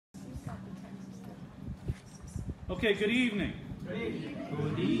Okay, good evening.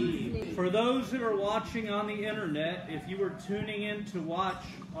 Good evening. For those that are watching on the internet, if you were tuning in to watch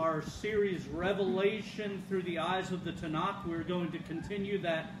our series Revelation through the eyes of the Tanakh, we're going to continue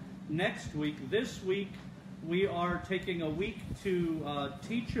that next week. This week, we are taking a week to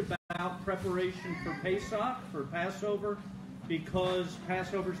teach about preparation for Pesach, for Passover, because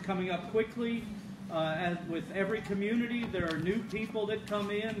Passover is coming up quickly. As with every community, there are new people that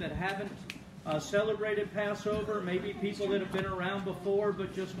come in that haven't celebrated Passover, maybe people that have been around before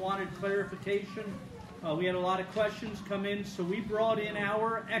but just wanted clarification. We had a lot of questions come in, so we brought in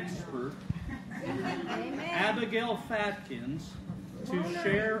our expert, Abigail Fatkins, to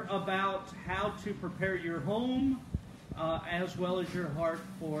share about how to prepare your home as well as your heart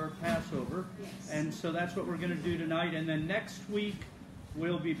for Passover. And so that's what we're going to do tonight. And then next week,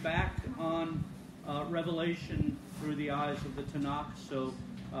 we'll be back on Revelation through the eyes of the Tanakh. So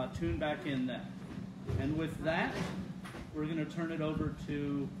tune back in then. And with that, we're going to turn it over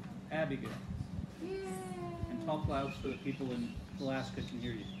to Abigail. Yay. And talk loud so that people in Alaska can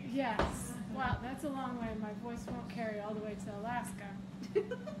hear you. Yes. Wow, that's a long way. My voice won't carry all the way to Alaska.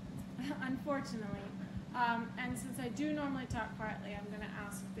 Unfortunately. And since I do normally talk quietly, I'm going to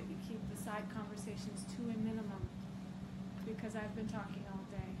ask that you keep the side conversations to a minimum, because I've been talking all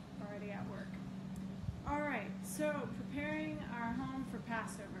day already at work. All right, so preparing our home for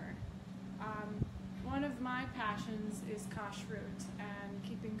Passover. One of my passions is kashrut and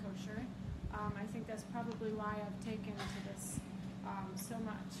keeping kosher. I think that's probably why I've taken to this so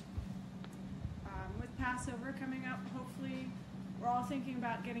much. With Passover coming up, hopefully we're all thinking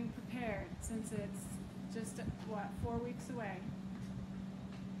about getting prepared, since it's just, 4 weeks away.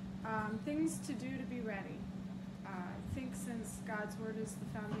 Things to do to be ready. I think since God's Word is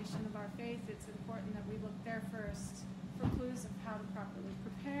the foundation of our faith, it's important that we look there first for clues of how to properly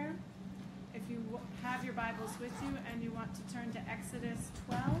prepare. If you have your Bibles with you and you want to turn to Exodus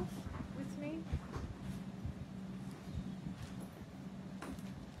 12 with me.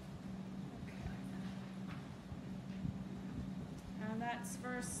 Okay. And that's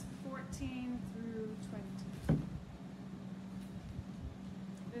verse 14 through 20.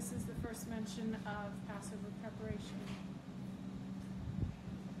 This is the first mention of Passover preparation.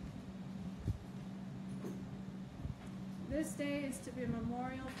 This day is to be a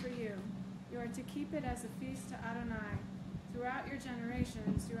memorial for you. You are to keep it as a feast to Adonai. Throughout your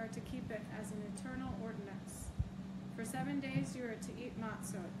generations, you are to keep it as an eternal ordinance. For 7 days you are to eat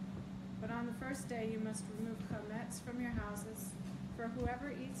matzot, but on the first day you must remove chametz from your houses. For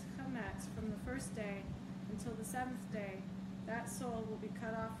whoever eats chametz from the first day until the 7th day, that soul will be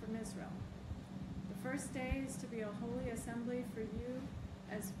cut off from Israel. The first day is to be a holy assembly for you,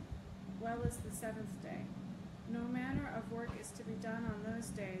 as well as the 7th day. No manner of work is to be done on those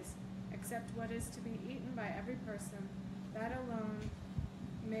days, except what is to be eaten by every person. That alone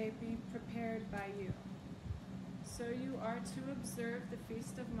may be prepared by you. So you are to observe the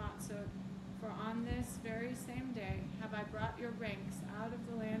feast of matzot, for on this very same day have I brought your ranks out of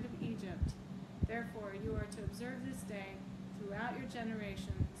the land of Egypt. Therefore you are to observe this day throughout your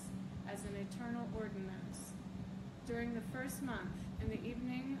generations as an eternal ordinance. During the first month, in the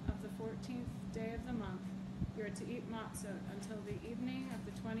evening of the 14th day of the month, you are to eat matzot until the evening of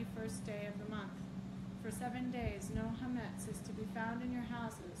the 21st day of the month. For 7 days no chametz is to be found in your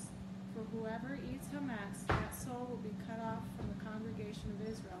houses. For whoever eats chametz, that soul will be cut off from the congregation of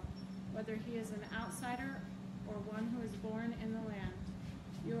Israel, whether he is an outsider or one who is born in the land.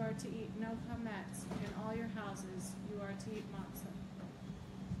 You are to eat no chametz in all your houses. You are to eat matzah.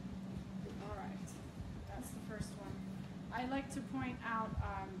 All right, that's the first one. I like to point out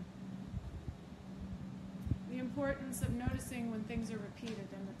the importance of noticing when things are repeated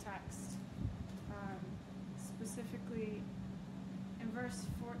in the text. Specifically, in verse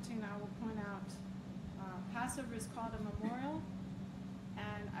 14, I will point out Passover is called a memorial,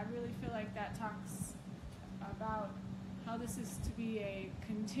 and I really feel like that talks about how this is to be a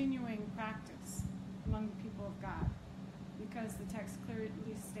continuing practice among the people of God, because the text clearly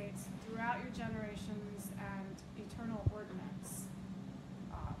states throughout your generations and eternal ordinance,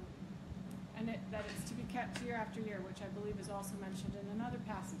 and that it's to be kept year after year, which I believe is also mentioned in another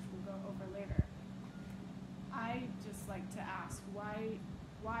passage we'll go over later. I just like to ask why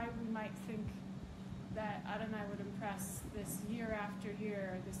we might think that Adonai would impress this year after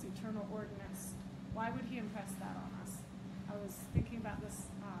year, this eternal ordinance. Why would he impress that on us? I was thinking about this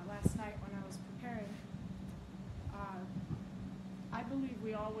last night when I was preparing. I believe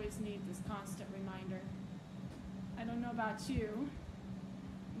we always need this constant reminder. I don't know about you,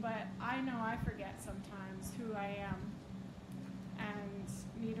 but I know I forget sometimes who I am and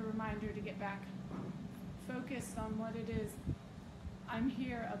need a reminder to get back focused on what it is I'm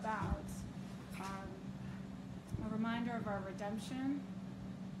here about. A reminder of our redemption,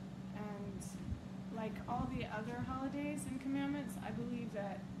 and like all the other holidays and commandments, I believe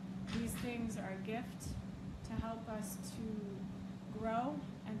that these things are a gift to help us to grow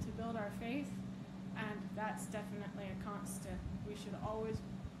and to build our faith, and that's definitely a constant. We should always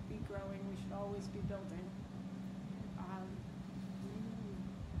be growing, we should always be building.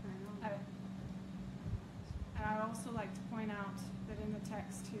 And I'd also like to point out that in the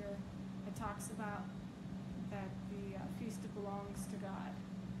text here, it talks about that the feast belongs to God.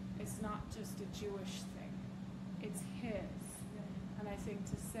 It's not just a Jewish thing. It's His. And I think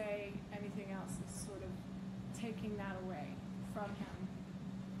to say anything else is sort of taking that away from Him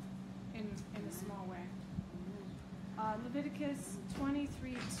in a small way. Leviticus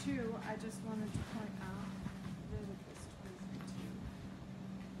 23:2, I just wanted to point out. Leviticus 23:2.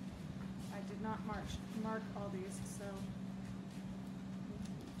 I did not mark all these, so.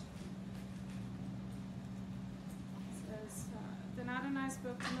 Then Adonai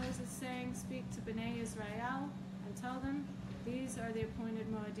spoke to Moses, saying, "Speak to Bnei Israel and tell them, these are the appointed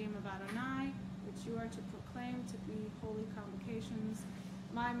Moedim of Adonai, which you are to proclaim to be holy convocations,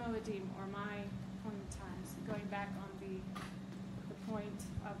 my Moedim, or my appointed times." Going back on the point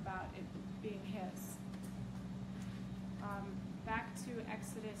about it being His. Back to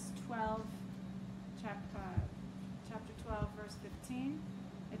Exodus 12, chapter 12, verse 15.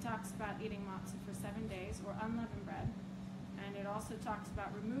 It talks about eating matzah for 7 days, or unleavened bread. And it also talks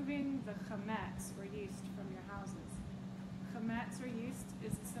about removing the chametz, or yeast, from your houses. Chametz, or yeast,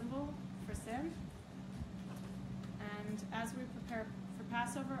 is a symbol for sin. And as we prepare for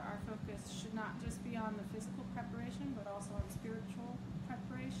Passover, our focus should not just be on the physical preparation, but also on spiritual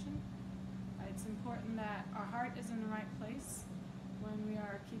preparation. It's important that our heart is in the right place when we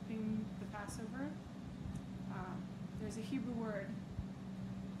are keeping the Passover. There's a Hebrew word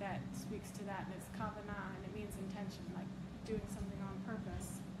that speaks to that, and it's kavanah, and it means intention, like doing something on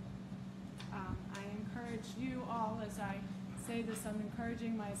purpose. I encourage you all, as I say this, I'm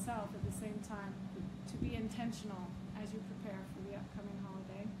encouraging myself at the same time, to be intentional as you prepare for the upcoming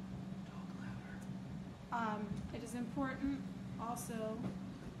holiday. It is important also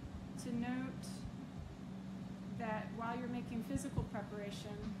to note that while you're making physical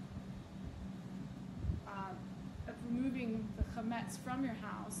preparation of removing the chametz from your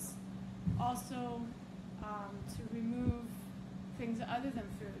house, also to remove things other than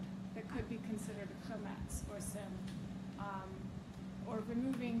food that could be considered a chametz or sin, or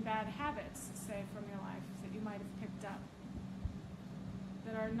removing bad habits, say, from your life that you might have picked up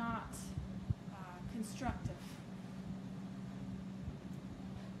that are not constructive.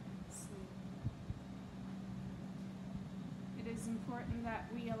 It is important that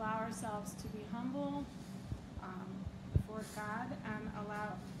we allow ourselves to be humble before God and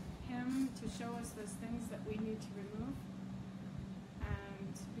allow Him to show us those things that we need to remove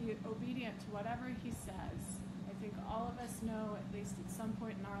and be obedient to whatever He says. I think all of us know, at least at some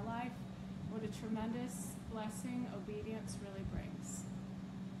point in our life, what a tremendous blessing obedience really brings.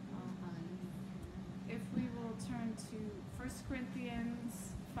 If we will turn to 1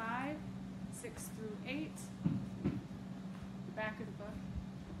 Corinthians 5, 6 through 8, the back of the book.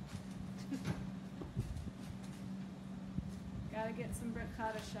 Gotta get some Brit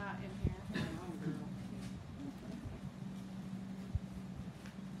Chadashah in here.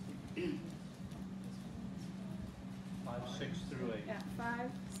 5, 6 through 8. Yeah,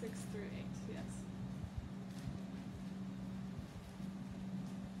 5, 6 through 8, yes.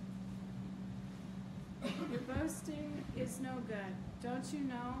 Your boasting is no good. Don't you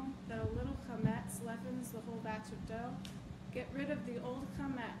know that a little chametz leavens the whole batch of dough? Get rid of the old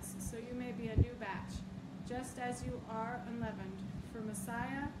chametz, so you may be a new batch, just as you are unleavened. For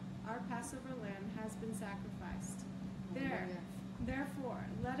Messiah, our Passover lamb, has been sacrificed. Therefore,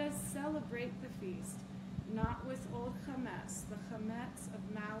 let us celebrate the feast, not with old chametz, the chametz of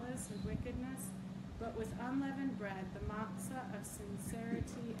malice and wickedness, but with unleavened bread, the matzah of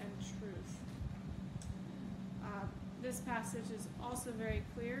sincerity and truth. This passage is also very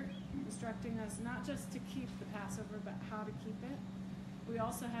clear, instructing us not just to keep the Passover, but how to keep it. We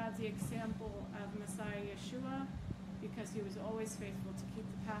also have the example of Messiah Yeshua, because he was always faithful to keep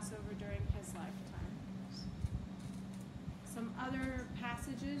the Passover during his lifetime. Some other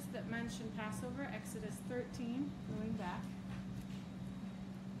passages that mention Passover, Exodus 13, going back.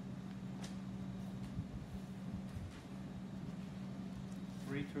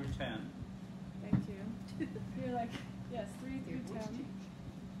 Three through 10. Thank you. You're like, yes, 3 through 10.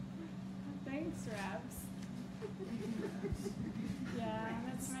 Thanks, Rabs. Yeah,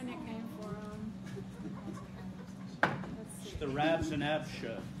 that's my nickname for him. the Rabs and Abs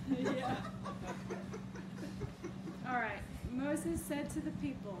show. Yeah. All right. Moses said to the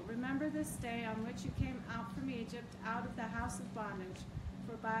people, "Remember this day on which you came out from Egypt, out of the house of bondage.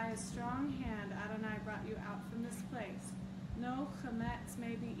 For by a strong hand Adonai brought you out from this place. No chametz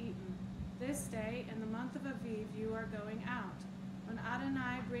may be eaten. This day, in the month of Aviv, you are going out. When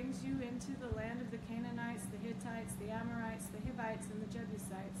Adonai brings you into the land of the Canaanites, the Hittites, the Amorites, the Hivites, and the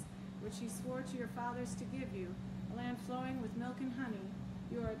Jebusites, which he swore to your fathers to give you, a land flowing with milk and honey,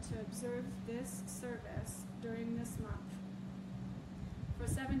 you are to observe this service during this month. For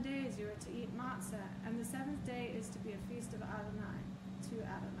 7 days you are to eat matzah, and the seventh day is to be a feast of Adonai, to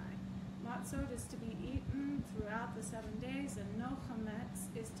Adonai. Matzot is to be eaten throughout the 7 days, and no chametz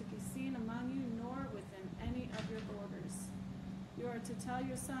is to be seen among you, nor within any of your borders. You are to tell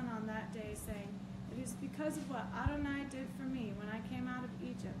your son on that day, saying, it is because of what Adonai did for me when I came out of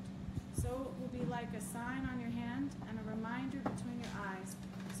Egypt. So it will be like a sign on your hand and a reminder between your eyes,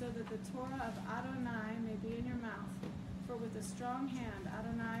 so that the Torah of Adonai may be in your mouth. For with a strong hand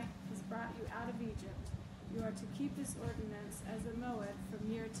Adonai has brought you out of Egypt. You are to keep this ordinance as a moed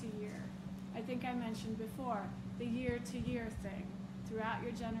from year to year." I think I mentioned before the year-to-year thing throughout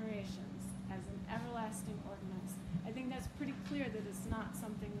your generations as an everlasting ordinance. I think that's pretty clear that it's not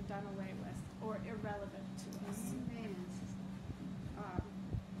something done away with or irrelevant to us.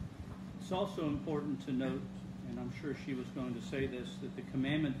 It's also important to note, and I'm sure she was going to say this, that the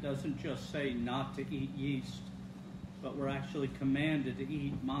commandment doesn't just say not to eat yeast, but we're actually commanded to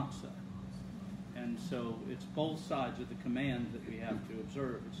eat matzah. And so it's both sides of the command that we have to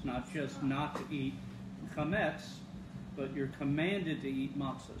observe. It's not just not to eat chametz, but you're commanded to eat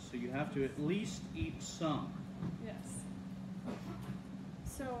matzah. So you have to at least eat some. Yes.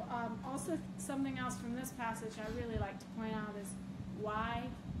 So also something else from this passage I really like to point out is why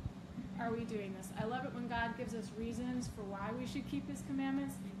are we doing this? I love it when God gives us reasons for why we should keep his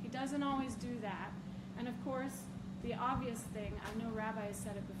commandments. He doesn't always do that. And of course, the obvious thing, I know Rabbi has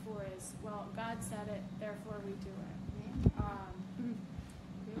said it before, is, well, God said it, therefore we do it.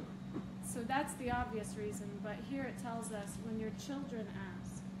 So that's the obvious reason, but here it tells us when your children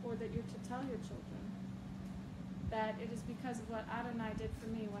ask, or that you're to tell your children, that it is because of what Adonai did for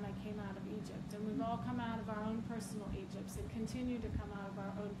me when I came out of Egypt. And we've all come out of our own personal Egypts and continue to come out of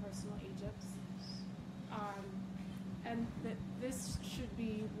our own personal Egypts. And that this should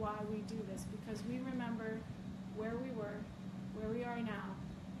be why we do this, because we remember where we were, where we are now,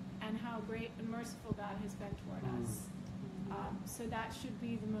 and how great and merciful God has been toward us. So that should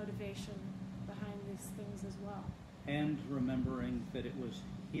be the motivation behind these things as well. And remembering that it was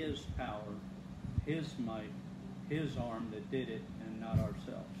his power, his might, his arm that did it, and not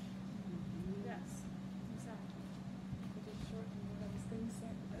ourselves. Yes, exactly. I just shortened what I was going to say,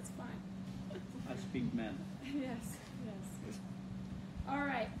 but that's fine. I speak men. Yes, yes. All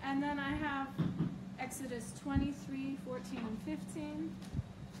right, and then I have Exodus 23, 14, and 15.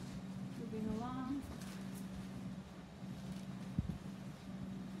 Moving along.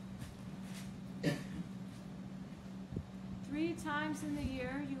 Three times in the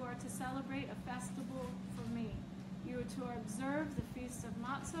year you are to celebrate a festival for me. You are to observe the feast of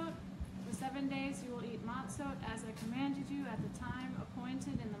Matzot. For 7 days you will eat Matzot as I commanded you at the time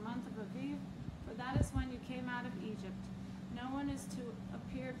appointed in the month of Aviv, for that is when you came out of Egypt. No one is to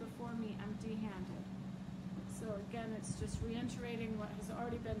appear before me empty-handed. So again, it's just reiterating what has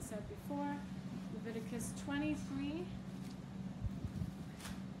already been said before. Leviticus 23.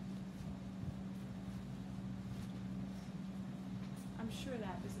 I'm sure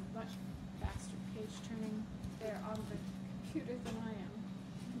that is a much faster page turning there on the computer than I am.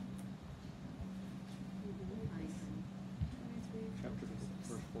 23, Chapter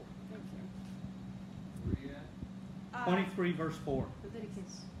verse 4. Thank you. Where you at? 23 verse 4.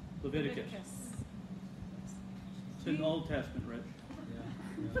 Leviticus. Leviticus. It's in the Old Testament, Rich.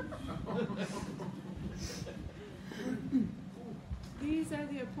 These are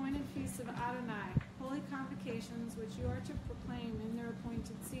the appointed feasts of Adonai, holy convocations which you are to proclaim in their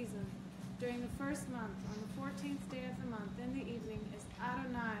appointed season. During the first month, on the 14th day of the month, in the evening, is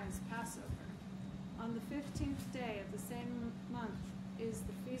Adonai's Passover. On the 15th day of the same month is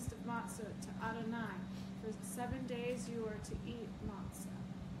the feast of Matzot to Adonai. For 7 days you are to eat matzah.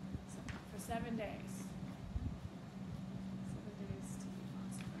 So, for 7 days. 7 days to eat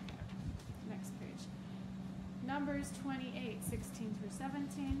matzah. Next page. Numbers 28, 16 through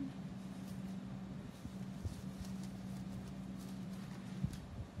 17.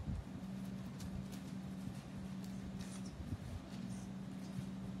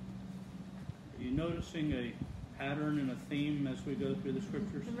 Are you noticing a pattern and a theme as we go through the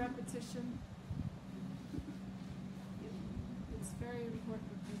scriptures? The repetition. very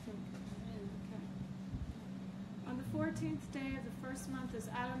important, I think. Okay. On the 14th day of the first month is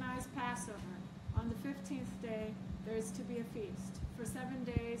Adonai's Passover. On the 15th day, there is to be a feast. For 7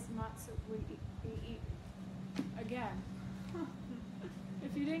 days, matzah will be eaten. Again.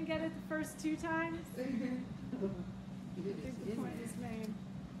 If you didn't get it the first 2 times, I think the point is made.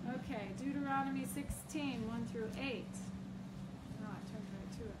 Okay, Deuteronomy 16, 1 through 8. Oh, I turned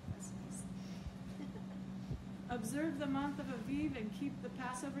right to it. That's nice. Observe the month of Aviv and keep the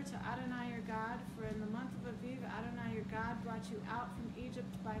Passover to Adonai your God, for in the month of Aviv, Adonai your God brought you out from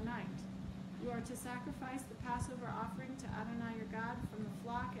Egypt by night. You are to sacrifice the Passover offering to Adonai your God from the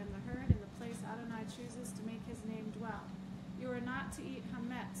flock and the herd in the place Adonai chooses to make his name dwell. You are not to eat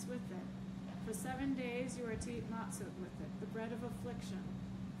hametz with it. For 7 days you are to eat matzah with it, the bread of affliction.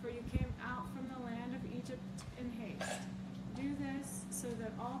 For you came out from the land of Egypt in haste. Do this so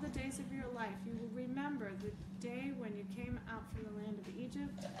that all the days of your life you will remember the day when you came out from the land of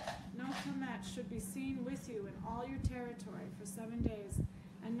Egypt. No hametz should be seen with you in all your territory for 7 days,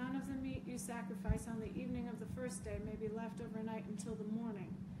 and none of the meat you sacrifice on the evening of the first day may be left overnight until the morning.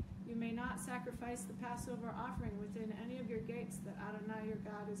 You may not sacrifice the Passover offering within any of your gates that Adonai your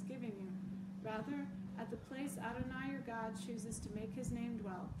God is giving you. Rather, at the place Adonai your God chooses to make his name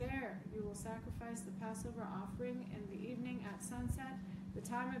dwell, there you will sacrifice the Passover offering in the evening at sunset, the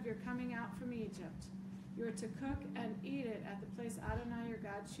time of your coming out from Egypt. You are to cook and eat it at the place Adonai your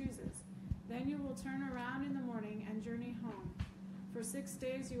God chooses. Then you will turn around in the morning and journey home. For 6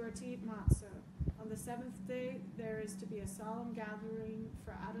 days you are to eat matzah. On the 7th day there is to be a solemn gathering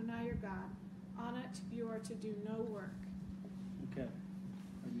for Adonai your God. On it you are to do no work. Okay.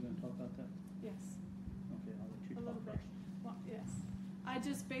 Are you going to talk about that? Yes. Okay, I'll let you A talk little bit. first. Well, yes. I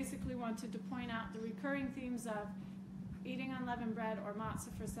just basically wanted to point out the recurring themes of eating unleavened bread or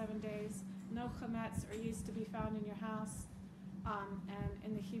matzah for 7 days, no chametz or yeast to be found in your house, and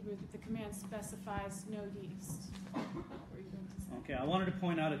in the Hebrew, the command specifies no yeast. What were you going to say? Okay, I wanted to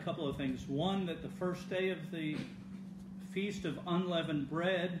point out a couple of things. One, that the first day of the Feast of Unleavened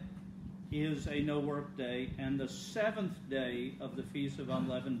Bread is a no-work day, and the 7th day of the Feast of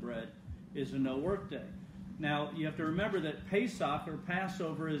Unleavened Bread is a no-work day. Now, you have to remember that Pesach, or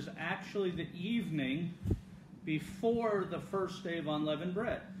Passover, is actually the evening before the first day of unleavened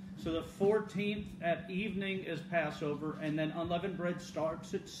bread. So the 14th at evening is Passover, and then unleavened bread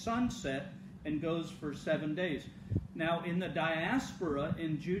starts at sunset and goes for 7 days. Now, in the diaspora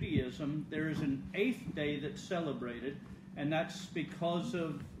in Judaism, there is an 8th day that's celebrated, and that's because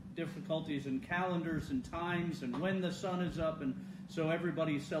of difficulties in calendars and times and when the sun is up, and so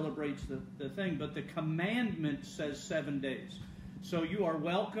everybody celebrates the thing. But the commandment says 7 days. So you are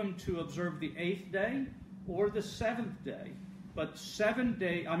welcome to observe the 8th day or the 7th day. But 7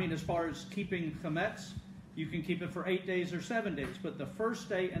 days, as far as keeping chametz, you can keep it for 8 days or 7 days. But the first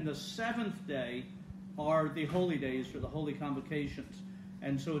day and the 7th day are the holy days or the holy convocations.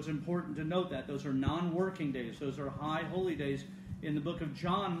 And so it's important to note that. Those are non-working days. Those are high holy days. In the book of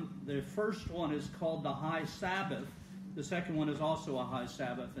John, the first one is called the High Sabbath. The second one is also a High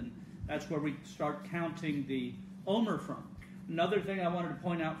Sabbath. And that's where we start counting the Omer from. Another thing I wanted to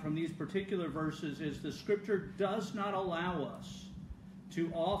point out from these particular verses is the Scripture does not allow us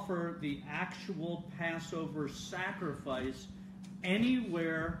to offer the actual Passover sacrifice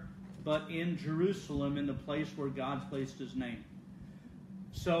anywhere but in Jerusalem, in the place where God placed his name.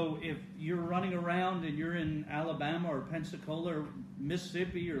 So if you're running around and you're in Alabama or Pensacola or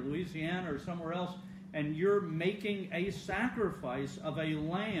Mississippi or Louisiana or somewhere else, and you're making a sacrifice of a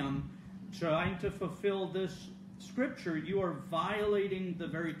lamb trying to fulfill this Scripture, you are violating the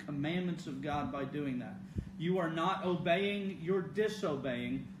very commandments of God by doing that. You are not obeying, you're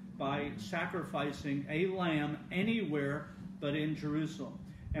disobeying by sacrificing a lamb anywhere but in Jerusalem.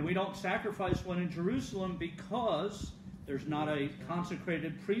 And we don't sacrifice one in Jerusalem because there's not a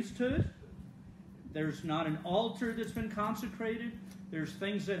consecrated priesthood. There's not an altar that's been consecrated. There's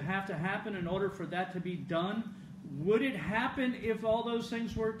things that have to happen in order for that to be done. Would it happen if all those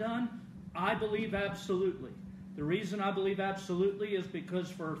things were done? I believe absolutely. The reason I believe absolutely is because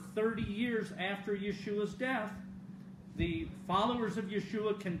for 30 years after Yeshua's death, the followers of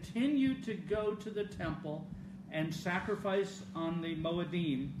Yeshua continued to go to the temple and sacrifice on the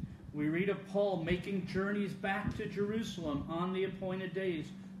Moedim. We read of Paul making journeys back to Jerusalem on the appointed days,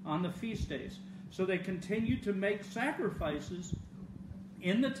 on the feast days. So they continued to make sacrifices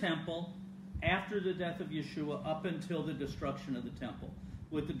in the temple after the death of Yeshua up until the destruction of the temple.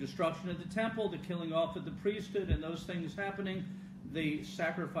 With the destruction of the temple, the killing off of the priesthood, and those things happening, the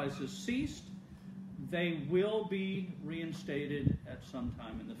sacrifices ceased. They will be reinstated at some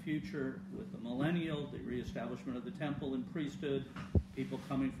time in the future with the millennial, the reestablishment of the temple and priesthood, people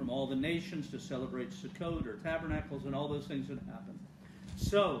coming from all the nations to celebrate Sukkot or tabernacles and all those things that happen.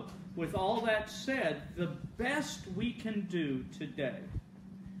 So, with all that said, the best we can do today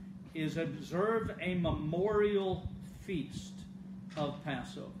is observe a memorial feast of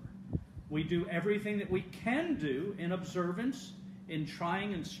Passover. We do everything that we can do in observance, in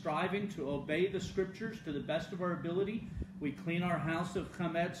trying and striving to obey the Scriptures to the best of our ability. We clean our house of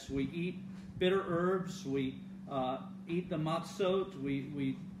chametz, we eat bitter herbs, we eat the matzot,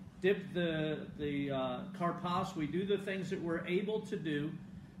 we dip the karpas, we do the things that we're able to do,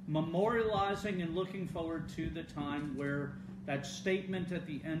 memorializing and looking forward to the time where that statement at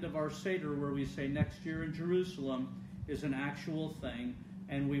the end of our Seder where we say next year in Jerusalem is an actual thing,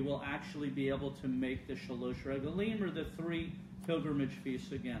 and we will actually be able to make the Shalosh Regalim, or the 3 pilgrimage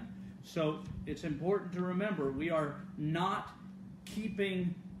feasts again. So it's important to remember, we are not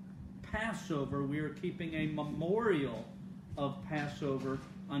keeping Passover, we are keeping a memorial of Passover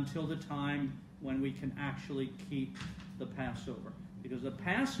until the time when we can actually keep the Passover. Because the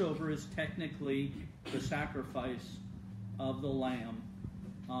Passover is technically the sacrifice of the Lamb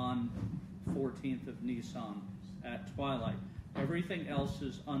on 14th of Nisan at twilight. Everything else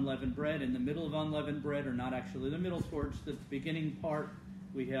is unleavened bread. In the middle of unleavened bread, or not actually the middle, towards the beginning part,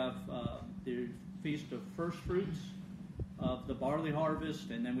 we have the Feast of First Fruits of the barley harvest,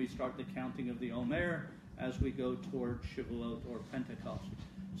 and then we start the counting of the Omer as we go toward Shavuot or Pentecost.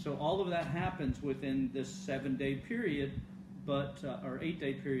 So all of that happens within this 7-day period, but or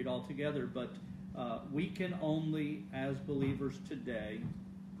 8-day period altogether, but we can only, as believers today,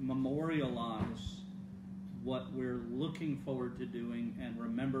 memorialize what we're looking forward to doing and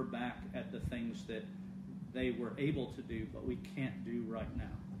remember back at the things that they were able to do, but we can't do right now.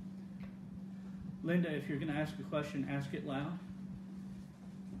 Linda, if you're going to ask a question, ask it loud.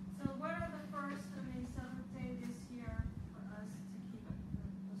 So what are the first and the seventh day this year for us to keep it,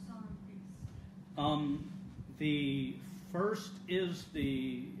 the solemn feast? The first is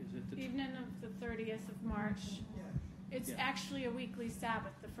the evening of the 30th of March. It's actually a weekly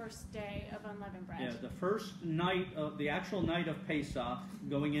Sabbath, the first day of unleavened bread. Yeah, the first night of the actual night of Pesach,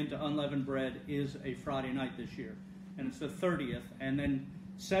 going into unleavened bread, is a Friday night this year, and it's the 30th. And then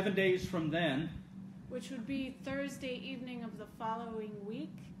 7 days from then, which would be Thursday evening of the following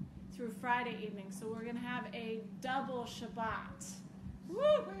week through Friday evening. So we're going to have a double Shabbat.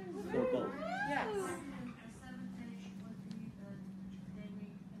 Woo! for both. Yes. The seventh day would be the day we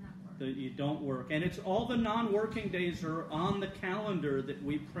cannot work. That you don't work. And it's all the non-working days are on the calendar that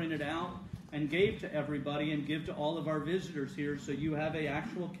we printed out and gave to everybody and give to all of our visitors here. So you have an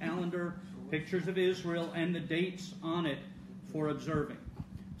actual calendar, pictures of Israel, and the dates on it for observing.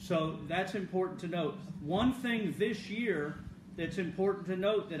 So that's important to note. One thing this year that's important to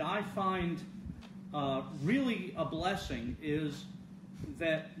note that I find really a blessing is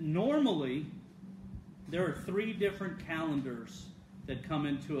that normally there are 3 different calendars that come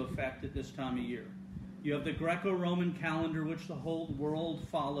into effect at this time of year. You have the Greco-Roman calendar, which the whole world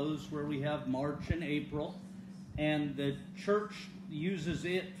follows, where we have March and April, and the church uses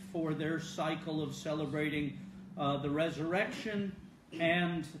it for their cycle of celebrating the resurrection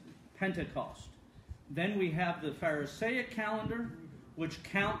and Pentecost. Then we have the Pharisaic calendar, which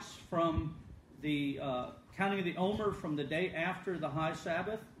counts from the counting of the Omer from the day after the high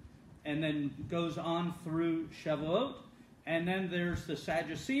Sabbath, and then goes on through Shavuot. And then there's the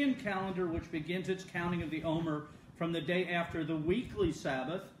Sadducean calendar, which begins its counting of the Omer from the day after the weekly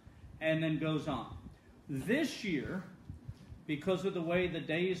Sabbath, and then goes on. This year, because of the way the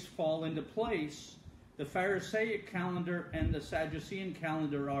days fall into place, the Pharisaic calendar and the Sadducean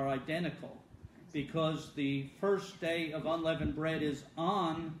calendar are identical, because the first day of unleavened bread is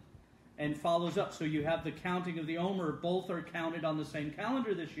on and follows up. So you have the counting of the Omer. Both are counted on the same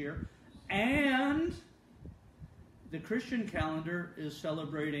calendar this year. And the Christian calendar is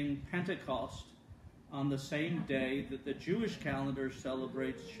celebrating Pentecost on the same day that the Jewish calendar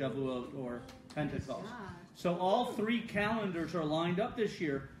celebrates Shavuot or Pentecost. So all 3 calendars are lined up this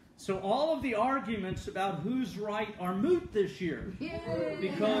year. So all of the arguments about who's right are moot this year,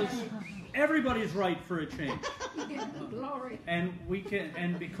 because everybody's right for a change. And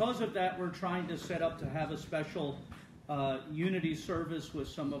because of that, we're trying to set up to have a special unity service with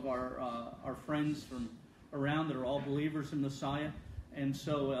some of our friends from around that are all believers in Messiah. And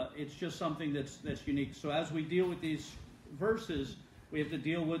so it's just something that's unique. So as we deal with these verses, we have to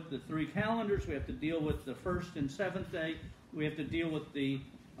deal with the 3 calendars. We have to deal with the first and seventh day. We have to deal with the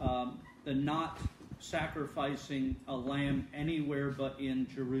not sacrificing a lamb anywhere but in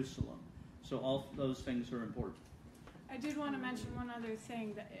Jerusalem. So all those things are important. I did want to mention one other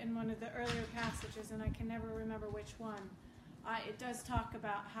thing that in one of the earlier passages, and I can never remember which one. It does talk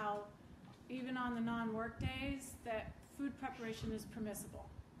about how even on the non-work days that food preparation is permissible.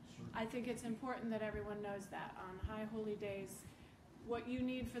 I think it's important that everyone knows that on high holy days, what you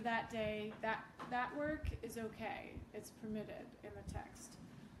need for that day, that work is okay. It's permitted in the text.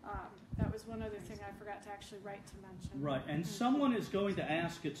 That was one other thing I forgot to actually write to mention. Right, and someone is going to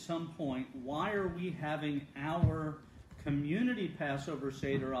ask at some point, why are we having our community Passover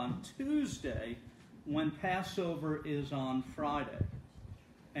Seder on Tuesday when Passover is on Friday?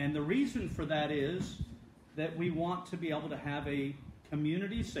 And the reason for that is that we want to be able to have a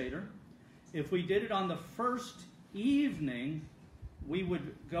community Seder. If we did it on the first evening, we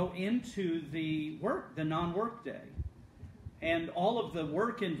would go into the non-work day. And all of the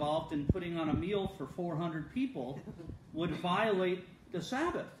work involved in putting on a meal for 400 people would violate the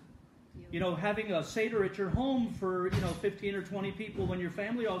Sabbath. You know, having a Seder at your home for, 15 or 20 people when your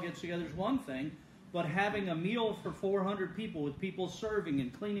family all gets together is one thing, but having a meal for 400 people with people serving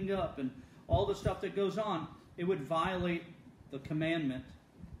and cleaning up and all the stuff that goes on, it would violate the commandment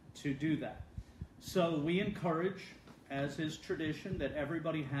to do that. So we encourage, as is tradition, that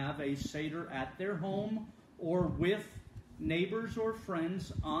everybody have a Seder at their home or with neighbors or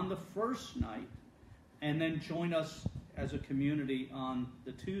friends on the first night, and then join us as a community on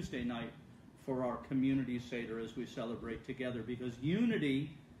the Tuesday night for our community Seder as we celebrate together, because unity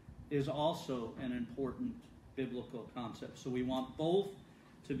is also an important biblical concept. So we want both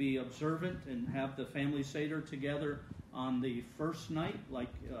to be observant and have the family Seder together on the first night, like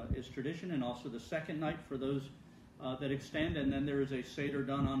is tradition, and also the second night for those that extend, and then there is a Seder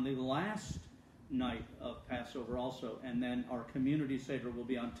done on the last night of Passover also, and then our community Seder will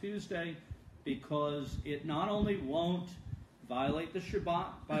be on Tuesday, because it not only won't violate the Shabbat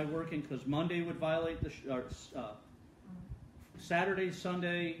by working, because Monday would violate the Saturday,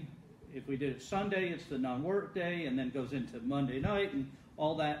 Sunday. If we did it Sunday, it's the non-work day, and then goes into Monday night and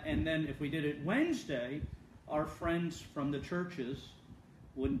all that. And then if we did it Wednesday, our friends from the churches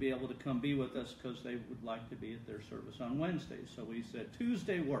wouldn't be able to come be with us because they would like to be at their service on Wednesday. So we said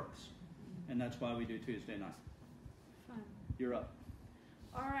Tuesday works, and that's why we do Tuesday night. Fun. You're up.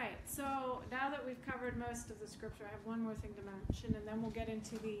 All right, so now that we've covered most of the scripture, I have one more thing to mention, and then we'll get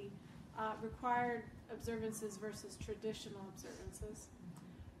into the required observances versus traditional observances.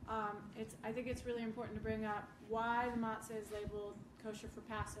 I think it's really important to bring up why the matzah is labeled kosher for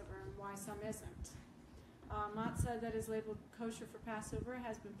Passover and why some isn't. Matzah that is labeled kosher for Passover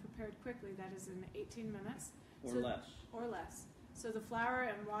has been prepared quickly, that is in 18 minutes. Or less. So the flour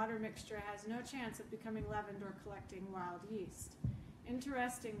and water mixture has no chance of becoming leavened or collecting wild yeast.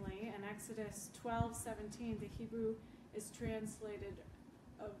 Interestingly, in Exodus 12:17, the Hebrew is translated,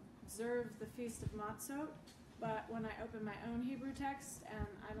 observe the feast of Matzot, but when I open my own Hebrew text, and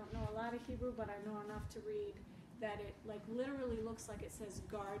I don't know a lot of Hebrew, but I know enough to read, that it literally looks like it says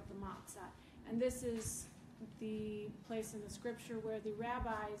guard the matzah. And this is the place in the scripture where the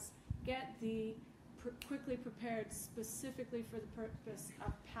rabbis get the quickly prepared specifically for the purpose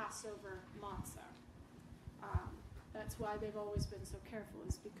of Passover matzah. That's why they've always been so careful,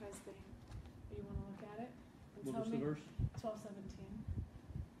 is because you want to look at it? And What was the verse? 12:17.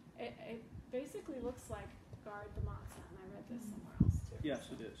 It basically looks like guard the matzah, and I read this somewhere else too. Yes,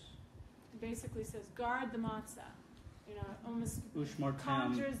 it is. It basically says guard the matzah. You know, almost Ushmartam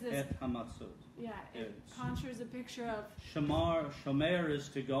conjures this. et hamatzot. Yeah, it conjures a picture of. Shomer is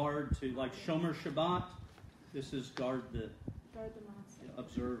to guard, to like Shomer Shabbat. This is guard the matzah.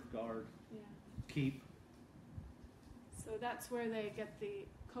 Observe, guard, Yeah. keep. So that's where they get the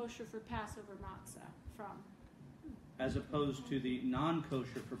kosher for Passover matzah from. As opposed to the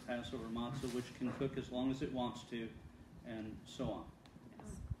non-kosher for Passover matzah, which can cook as long as it wants to, and so on.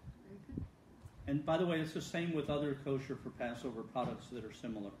 Yes. Very good. And by the way, it's the same with other kosher for Passover products that are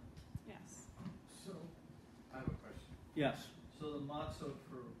similar. Yes. So, I have a question. Yes. So the matzah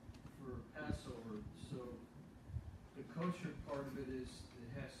for Passover, so the kosher part of it is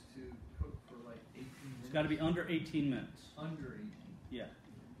it has to cook for like 18 minutes? It's got to be under 18 minutes. Under 18? Yeah.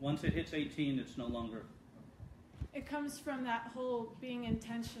 Once it hits 18, it's no longer. It comes from that whole being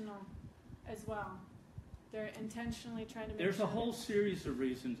intentional as well. They're intentionally trying to make There's sure a whole series of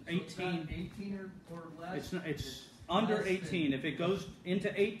reasons. So it's not 18 or less? It's under 18. If it goes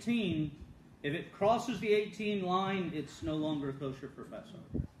into 18, if it crosses the 18 line, it's no longer kosher for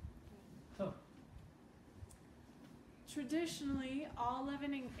Passover. Oh. Traditionally, all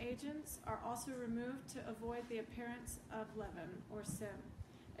leavening agents are also removed to avoid the appearance of leaven or sin.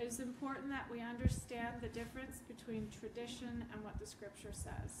 It is important that we understand the difference between tradition and what the scripture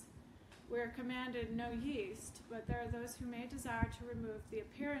says. We are commanded no yeast, but there are those who may desire to remove the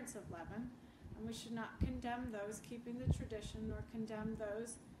appearance of leaven, and we should not condemn those keeping the tradition, nor condemn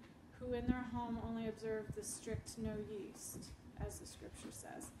those who in their home only observe the strict no yeast, as the scripture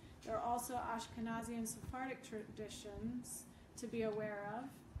says. There are also Ashkenazi and Sephardic traditions to be aware of.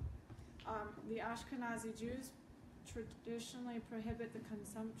 The Ashkenazi Jews traditionally prohibit the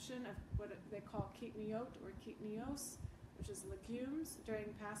consumption of what they call kitniot or kitnios, which is legumes, during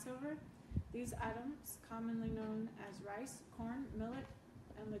Passover. These items, commonly known as rice, corn, millet,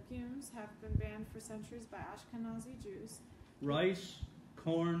 and legumes, have been banned for centuries by Ashkenazi Jews. Rice,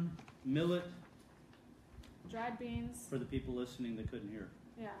 corn, millet. Dried beans. For the people listening that couldn't hear.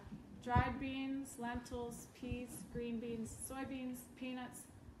 Yeah. Dried beans, lentils, peas, green beans, soybeans, peanuts,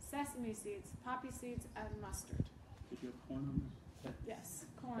 sesame seeds, poppy seeds, and mustard. Did you have corn on this? Yes,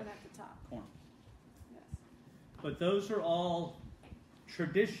 corn at the top. Corn. Yes. But those are all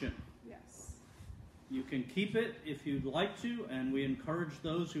tradition. Yes. You can keep it if you'd like to, and we encourage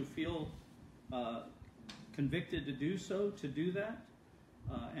those who feel convicted to do so to do that.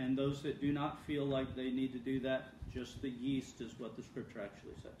 And those that do not feel like they need to do that, just the yeast is what the scripture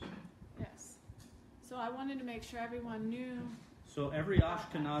actually says. Yes. So I wanted to make sure everyone knew. So every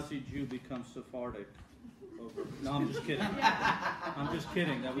Ashkenazi Jew becomes Sephardic. Over. No, I'm just kidding. Yeah. I'm just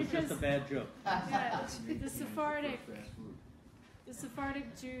kidding. That was just a bad joke. Yeah, the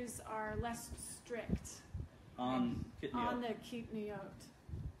Sephardic Jews are less strict On the kitniot.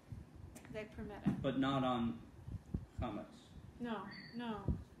 They permit it. But not on chametz. No.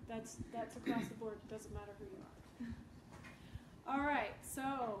 That's across the board. It doesn't matter who you are. All right.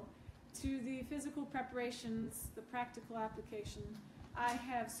 So to the physical preparations, the practical application, I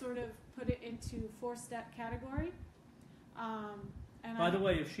have sort of put it into 4-step category. And By the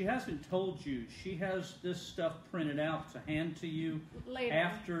way, if she hasn't told you, she has this stuff printed out to hand to you later,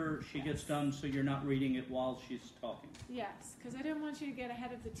 after she gets done, so you're not reading it while she's talking. Yes, because I didn't want you to get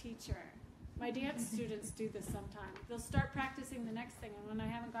ahead of the teacher. My dance students do this sometimes. They'll start practicing the next thing, and when I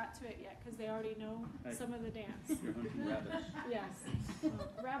haven't got to it yet, because they already know some of the dance. You're hunting rabbits. Yes.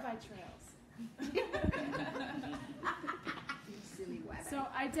 Rabbi trails. So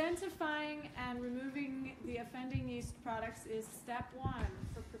identifying and removing the offending yeast products is step 1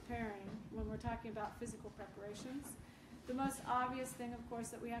 for preparing when we're talking about physical preparations. The most obvious thing, of course,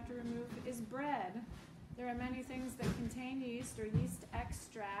 that we have to remove is bread. There are many things that contain yeast or yeast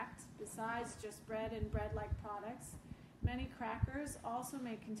extract besides just bread and bread-like products. Many crackers also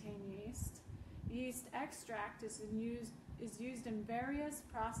may contain yeast. Yeast extract is used in various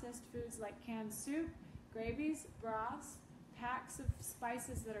processed foods like canned soup, gravies, broths, packs of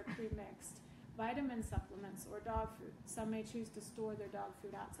spices that are pre-mixed, vitamin supplements, or dog food. Some may choose to store their dog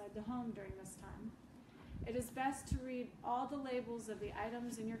food outside the home during this time. It is best to read all the labels of the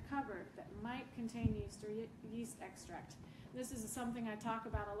items in your cupboard that might contain yeast or yeast extract. This is something I talk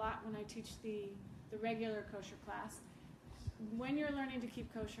about a lot when I teach the regular kosher class. When you're learning to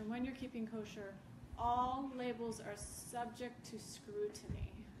keep kosher, when you're keeping kosher, all labels are subject to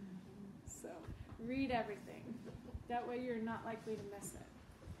scrutiny. So read everything. That way you're not likely to miss it.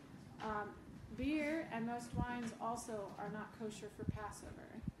 Beer and most wines also are not kosher for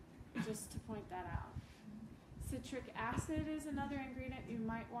Passover, just to point that out. Citric acid is another ingredient you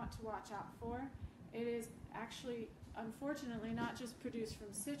might want to watch out for. It is actually, unfortunately, not just produced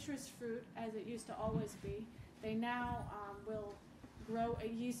from citrus fruit, as it used to always be. They now will grow a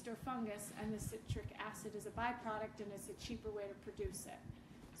yeast or fungus, and the citric acid is a byproduct, and it's a cheaper way to produce it.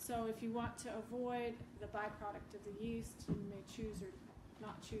 So if you want to avoid the byproduct of the yeast, you may choose or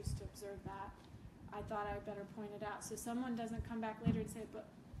not choose to observe that. I thought I'd better point it out so someone doesn't come back later and say, but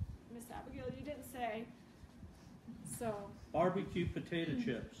Miss Abigail, you didn't say. So Barbecue potato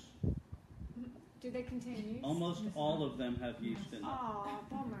chips. Do they contain yeast? Almost all of them have yeast in them. Aw,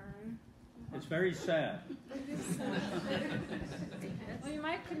 bummer. It's very sad. Well, you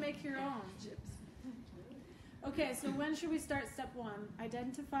could make your own. Okay, so when should we start step 1?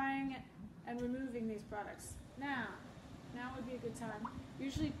 Identifying and removing these products. Now would be a good time.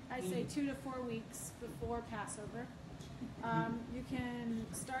 Usually I say 2 to 4 weeks before Passover. You can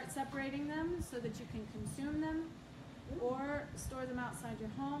start separating them so that you can consume them or store them outside your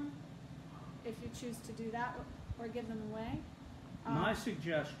home if you choose to do that, or give them away. My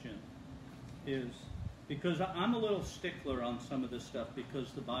suggestion is, because I'm a little stickler on some of this stuff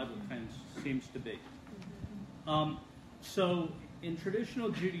because the Bible seems to be. So in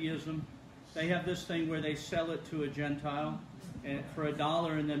traditional Judaism, they have this thing where they sell it to a Gentile for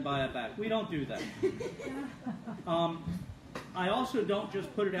 $1 and then buy it back. We don't do that. I also don't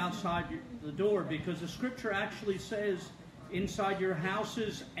just put it outside the door, because the scripture actually says inside your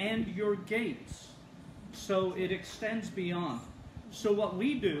houses and your gates. So it extends beyond. So what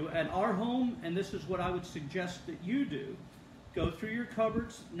we do at our home, and this is what I would suggest that you do, go through your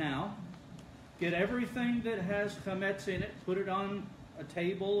cupboards now, get everything that has chametz in it, put it on a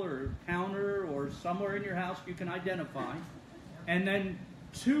table or counter or somewhere in your house you can identify, and then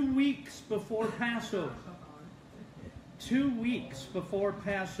 2 weeks before Passover, 2 weeks before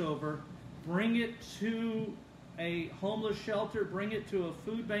Passover, bring it to a homeless shelter, bring it to a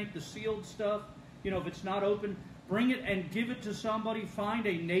food bank, the sealed stuff, if it's not open, bring it and give it to somebody. Find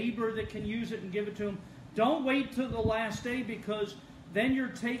a neighbor that can use it and give it to them. Don't wait till the last day, because then you're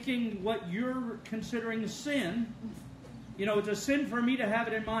taking what you're considering sin. It's a sin for me to have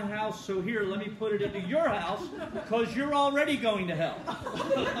it in my house, so here, let me put it into your house, because you're already going to hell.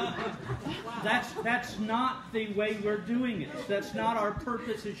 That's not the way we're doing it. That's not our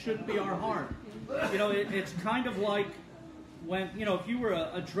purpose. It shouldn't be our heart. It's kind of like when, if you were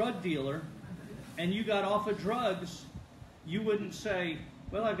a drug dealer and you got off of drugs, you wouldn't say,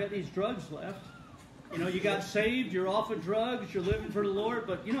 well, I've got these drugs left. You got saved, you're off of drugs, you're living for the Lord,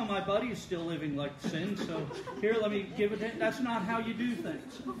 but, my buddy's still living like sin, so here, let me give it. That's not how you do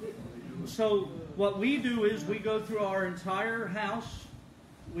things. So what we do is we go through our entire house,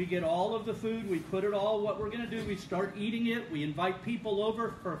 we get all of the food, we put it all, what we're going to do, we start eating it, we invite people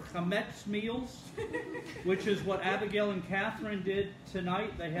over for chametz meals, which is what Abigail and Catherine did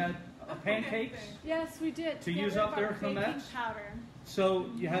tonight. They had pancakes. Yes, we did. To use up their chametz. So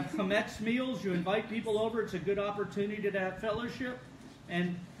you have chametz meals, you invite people over, it's a good opportunity to have fellowship.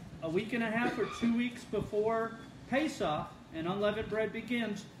 And a week and a half or 2 weeks before Pesach and unleavened bread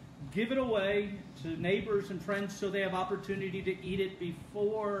begins, give it away to neighbors and friends so they have opportunity to eat it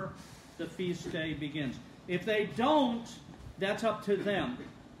before the feast day begins. If they don't, that's up to them.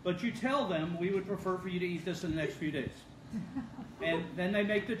 But you tell them, we would prefer for you to eat this in the next few days. And then they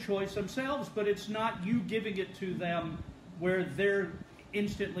make the choice themselves, but it's not you giving it to them where they're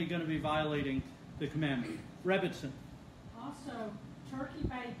instantly going to be violating the commandment. Rebbitzin. Also, turkey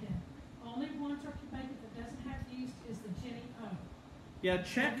bacon. Only one turkey bacon that doesn't have yeast is the Jenny O. Yeah,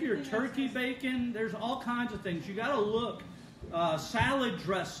 check your turkey bacon. There's all kinds of things. You got to look. Salad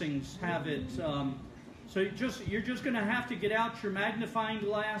dressings have it. So you're just going to have to get out your magnifying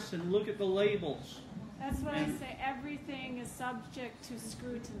glass and look at the labels. That's what I say. Everything is subject to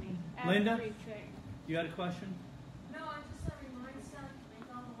scrutiny. Linda? Everything. You had a question? No, I just said remind Seth to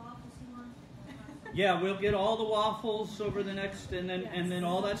make all the waffles he wants. Yeah, we'll get all the waffles over the next, and then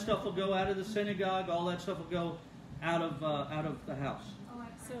all that stuff will go out of the synagogue. All that stuff will go out of the house.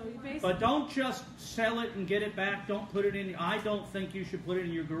 So you basically. But don't just sell it and get it back. Don't put it in. I don't think you should put it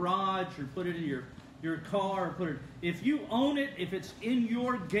in your garage or put it in your car. Or put it. If you own it, if it's in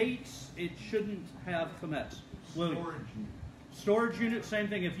your gates, it shouldn't have chametz. Storage unit, same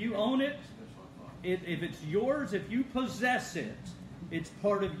thing. If you own it, if it's yours, if you possess it, it's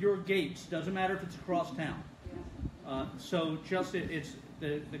part of your gates. Doesn't matter if it's across town. So just it's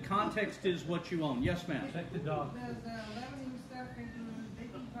the context is what you own. Yes, ma'am. Check the dog. Does leavening stuff into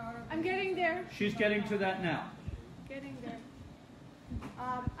baking powder? I'm getting there. She's getting to that now. Getting there.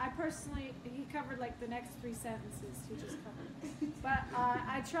 I personally, he covered like the next 3 sentences he just covered. But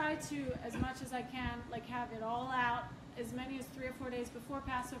I try to, as much as I can, like have it all out as many as 3 or 4 days before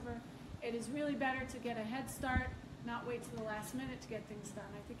Passover. It is really better to get a head start, not wait till the last minute to get things done.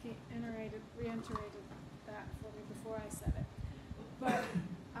 I think he reiterated that for me before I said it. But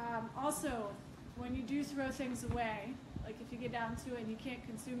also, when you do throw things away, like if you get down to it and you can't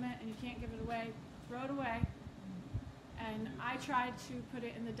consume it and you can't give it away, throw it away. And I tried to put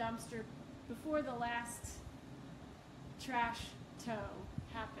it in the dumpster before the last trash tow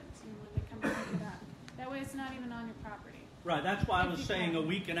happens, when they come to pick it up. That way it's not even on your property. Right, that's why I was saying a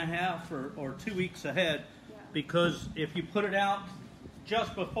week and a half or 2 weeks ahead, Yeah. because if you put it out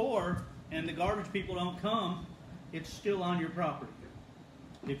just before and the garbage people don't come, it's still on your property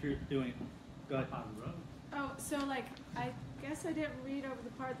if you're doing it. Go ahead. Oh, so like, I guess I didn't read over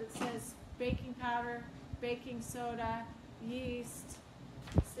the part that says baking powder, baking soda, yeast,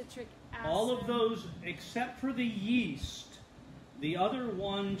 citric acid. All of those, except for the yeast, the other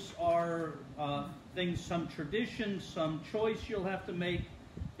ones are things, some traditions, some choice you'll have to make.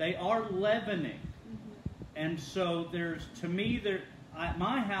 They are leavening. Mm-hmm. And so at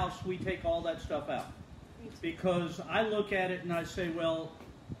my house, we take all that stuff out. Because I look at it and I say, well,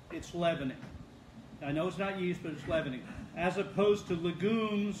 it's leavening. I know it's not yeast, but it's leavening. As opposed to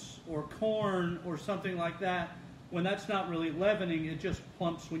legumes or corn or something like that, when that's not really leavening, it just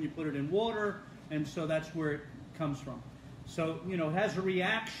plumps when you put it in water, and so that's where it comes from. So, it has a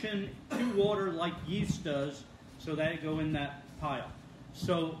reaction to water like yeast does, So they go in that pile.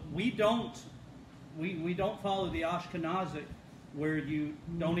 So we don't follow the Ashkenazic, where you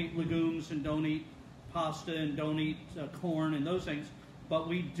don't eat legumes and don't eat pasta and don't eat corn and those things. But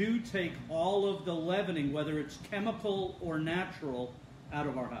we do take all of the leavening, whether it's chemical or natural, out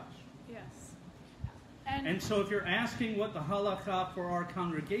of our house. Yes. And so if you're asking what the halakha for our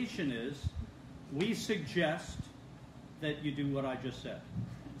congregation is, we suggest that you do what I just said.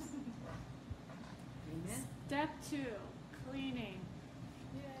 Amen. Step 2, cleaning.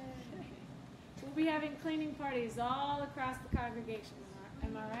 Yay. We'll be having cleaning parties all across the congregation.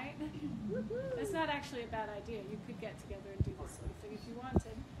 Am I right? That's not actually a bad idea. You could get together and do this sort of thing if you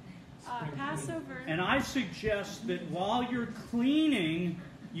wanted. Passover. And I suggest that while you're cleaning,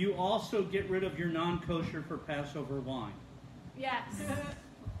 you also get rid of your non-kosher for Passover wine. Yes.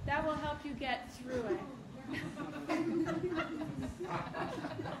 That will help you get through it. Okay.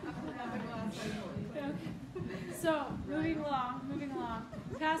 So, moving along.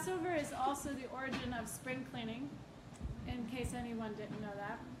 Passover is also the origin of spring cleaning, in case anyone didn't know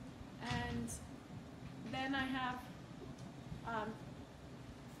that. And then I have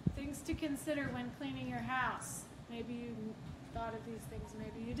things to consider when cleaning your house. Maybe you thought of these things,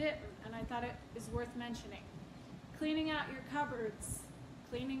 maybe you didn't, and I thought it is worth mentioning. Cleaning out your cupboards,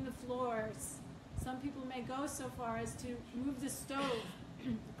 cleaning the floors. Some people may go so far as to move the stove,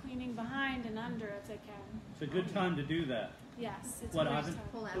 cleaning behind and under if they can. It's a good time to do that. Yes, it's What, a great Ivan? time.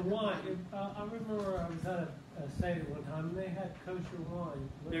 Pull out The the wine, wine. I remember I was at a Seder one time, and they had kosher wine.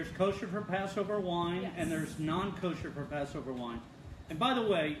 There's kosher for Passover wine, Yes. and there's non-kosher for Passover wine. And by the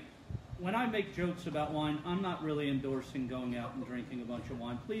way, when I make jokes about wine, I'm not really endorsing going out and drinking a bunch of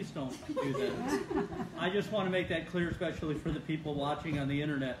wine. Please don't do that. I just want to make that clear, especially for the people watching on the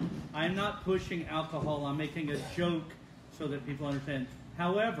internet. I am not pushing alcohol. I'm making a joke so that people understand.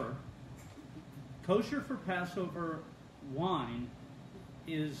 However, kosher for Passover wine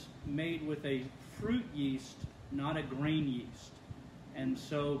is made with a fruit yeast, not a grain yeast. And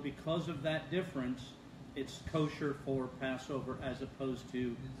so because of that difference, it's kosher for Passover as opposed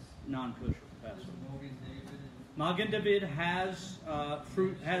to non-kosher for Passover. Magen David has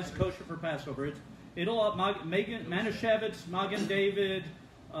kosher for Passover. Manischewitz, Magen David,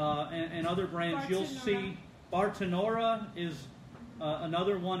 and other brands. You'll see Bartonora is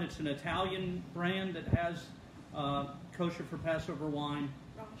another one. It's an Italian brand that has kosher for Passover wine.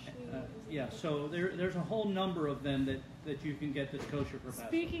 Yeah, so there's a whole number of them that you can get that's kosher for Passover.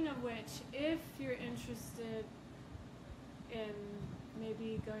 Speaking of which, if you're interested in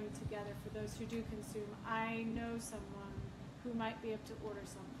maybe going together for those who do consume, I know someone who might be able to order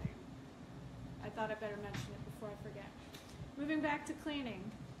something. I thought I'd better mention it before I forget. Moving back to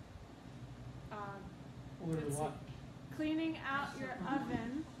cleaning. Order let's see. what? Cleaning out your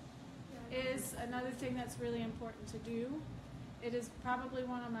oven is another thing that's really important to do. It is probably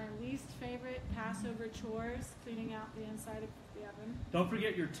one of my least favorite Passover chores, cleaning out the inside of the oven. Don't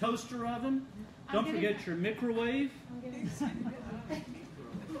forget your toaster oven. Don't forget your microwave.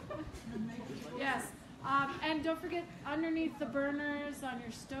 Yes, and don't forget underneath the burners on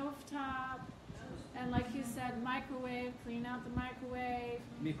your stovetop. And like you said, microwave, clean out the microwave.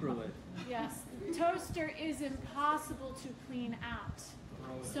 Microwave. Yes, toaster is impossible to clean out.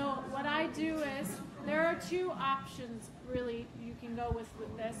 So what I do is, there are two options really you can go with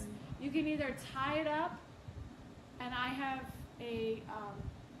this. You can either tie it up, and I have a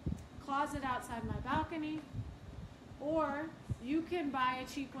closet outside my balcony, or you can buy a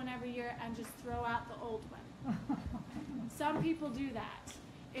cheap one every year and just throw out the old one. Some people do that.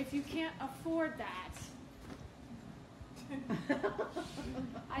 If you can't afford that,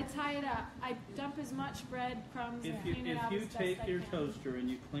 I tie it up. I dump as much bread crumbs and clean it out as best I can. If you take your toaster and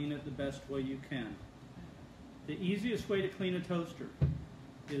you clean it the best way you can, the easiest way to clean a toaster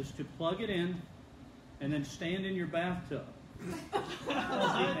is to plug it in and then stand in your bathtub.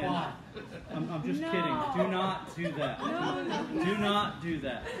 I'm just kidding. Do not do that. No. Do not do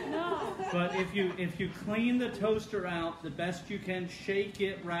that. No. But if you clean the toaster out the best you can, shake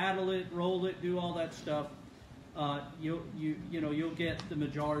it, rattle it, roll it, do all that stuff, you'll get the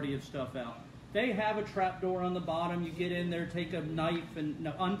majority of stuff out. They have a trap door on the bottom. You get in there, take a knife and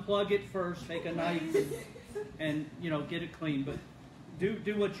unplug it first. Take a knife and get it clean. But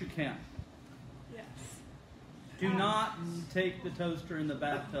do what you can. Yes. Do not take the toaster in the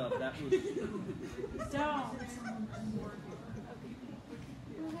bathtub. That was. Don't.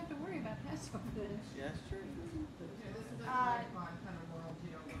 You don't have to worry about Passover then. Yes, true.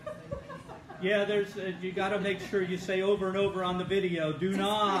 Yeah, Yeah, there's you got to make sure you say over and over on the video. Do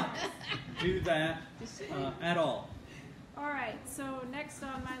not do that at all. All right. So next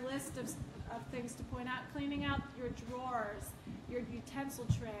on my list of of things to point out. Cleaning out your drawers, your utensil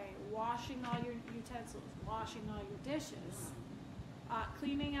tray, washing all your utensils, washing all your dishes,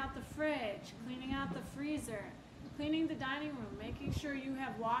 cleaning out the fridge, cleaning out the freezer, cleaning the dining room, making sure you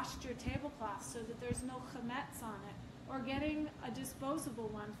have washed your tablecloth so that there's no chametz on it, or getting a disposable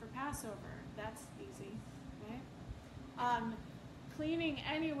one for Passover. That's easy, okay? Cleaning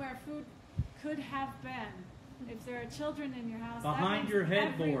anywhere food could have been. If there are children in your house, behind your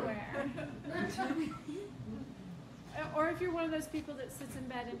headboard. Or if you're one of those people that sits in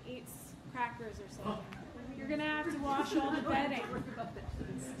bed and eats crackers or something, you're going to have to wash all the bedding.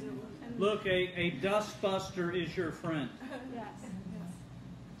 Look, a dustbuster is your friend. Yes.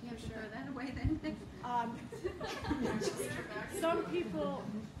 You have to throw that away then.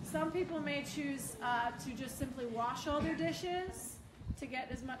 Some people may choose to just simply wash all their dishes to get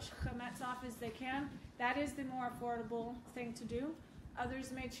as much chametz off as they can. That is the more affordable thing to do.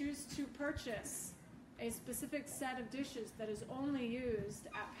 Others may choose to purchase a specific set of dishes that is only used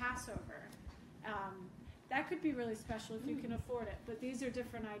at Passover. That could be really special if you can afford it, but these are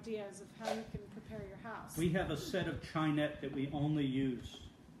different ideas of how you can prepare your house. We have a set of chinette that we only use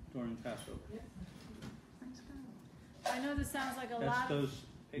during Passover. I know this sounds like a That's lot. those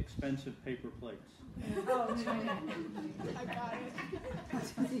expensive paper plates. Oh, China. I got it.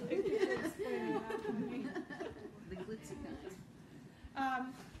 Thank you for explaining that to me. The glitzy kind.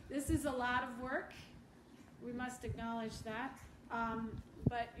 This is a lot of work. We must acknowledge that.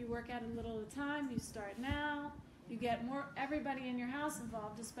 But you work at a little at a time. You start now. You get everybody in your house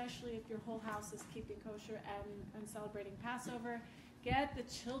involved, especially if your whole house is keeping kosher and celebrating Passover. Get the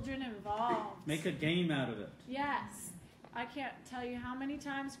children involved. Make a game out of it. Yes. I can't tell you how many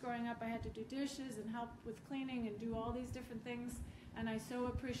times growing up I had to do dishes and help with cleaning and do all these different things. And I so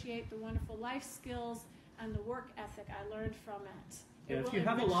appreciate the wonderful life skills and the work ethic I learned from it. Yeah, if you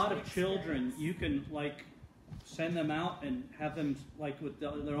have a lot of children, you can send them out and have them with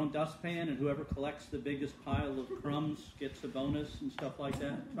their own dustpan, and whoever collects the biggest pile of crumbs gets a bonus and stuff like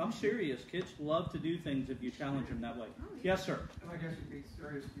that. I'm serious. Kids love to do things if you challenge them that way. Yes, sir. I guess it'd be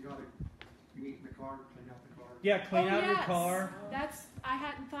serious. You eat in the car, clean out the car. Yeah, clean out your car. I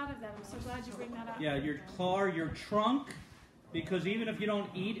hadn't thought of that. I'm so glad you bring that up. Yeah, your car, your trunk, because even if you don't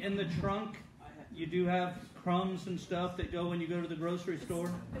eat in the trunk, you do have crumbs and stuff that go when you go to the grocery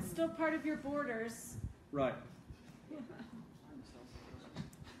store. It's still part of your borders. Right.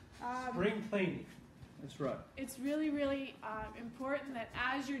 Spring cleaning. That's right. It's really, really important that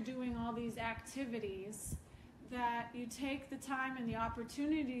as you're doing all these activities, that you take the time and the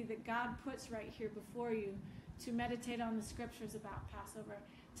opportunity that God puts right here before you to meditate on the scriptures about Passover,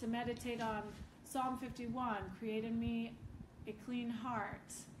 to meditate on Psalm 51, create in me a clean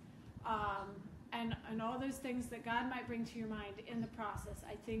heart, and all those things that God might bring to your mind in the process.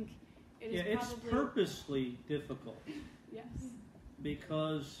 I think it is it's purposely difficult. Yes.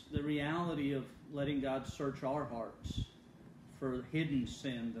 Because the reality of letting God search our hearts for hidden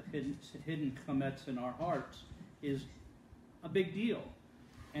sin, the hidden chametz in our hearts, is a big deal.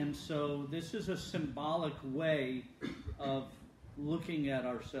 And so this is a symbolic way of looking at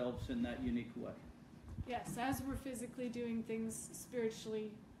ourselves in that unique way. Yes, as we're physically doing things, spiritually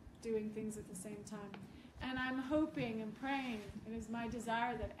doing things at the same time. And I'm hoping and praying, it is my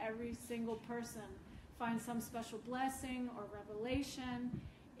desire that every single person finds some special blessing or revelation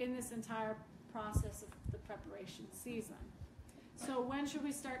in this entire process of the preparation season. So when should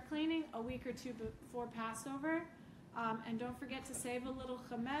we start cleaning? A week or two before Passover. And don't forget to save a little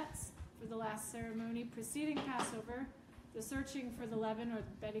chametz for the last ceremony preceding Passover. The searching for the leaven, or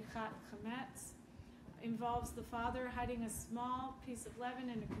the berichat chametz, involves the father hiding a small piece of leaven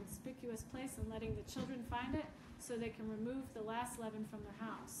in a conspicuous place and letting the children find it so they can remove the last leaven from their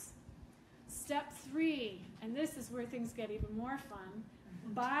house. Step 3, and this is where things get even more fun,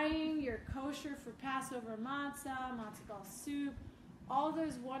 buying your kosher for Passover matzah ball soup, all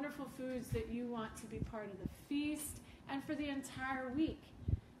those wonderful foods that you want to be part of the feast and for the entire week.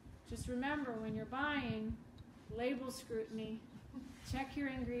 Just remember, when you're buying, label scrutiny, check your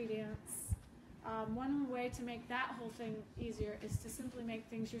ingredients. One way to make that whole thing easier is to simply make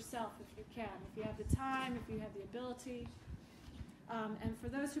things yourself if you can, if you have the time, if you have the ability. And for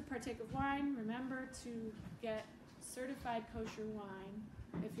those who partake of wine, remember to get certified kosher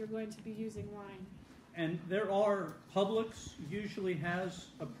wine if you're going to be using wine. And Publix usually has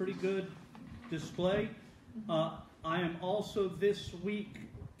a pretty good display. I am also this week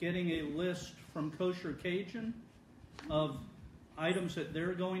getting a list from Kosher Cajun of items that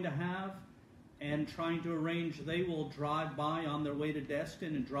they're going to have and trying to arrange. They will drive by on their way to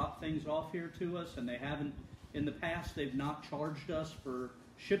Destin and drop things off here to us, and they haven't, in the past, they've not charged us for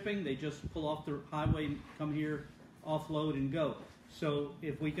shipping. They just pull off the highway and come here, offload, and go. So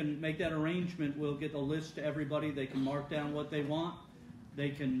if we can make that arrangement, we'll get a list to everybody. They can mark down what they want. They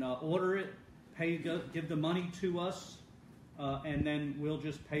can order it, give the money to us, and then we'll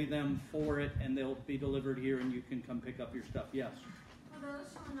just pay them for it, and they'll be delivered here, and you can come pick up your stuff. Yes? For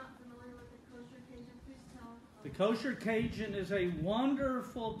those who are not familiar with the Kosher Cajun, please tell. The Kosher Cajun is a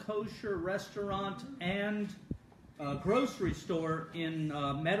wonderful kosher restaurant and grocery store in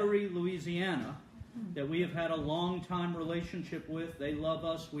Metairie, Louisiana, that we have had a long-time relationship with. They love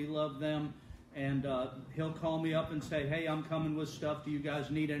us, we love them, and he'll call me up and say, hey, I'm coming with stuff, do you guys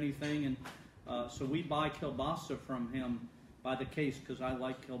need anything? And so we buy kielbasa from him by the case, because I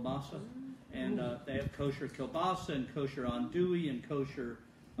like kielbasa. And they have kosher kielbasa and kosher andouille and kosher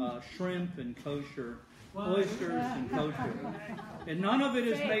shrimp and kosher oysters and kosher. And none of it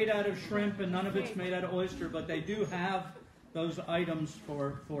is made out of shrimp and none of it's made out of oyster, but they do have those items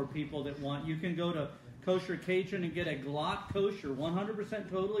for people that want. You can go to Kosher Cajun and get a Glot kosher, 100%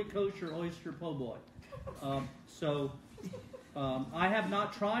 totally kosher oyster po' boy. I have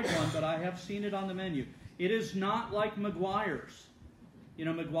not tried one, but I have seen it on the menu. It is not like McGuire's. You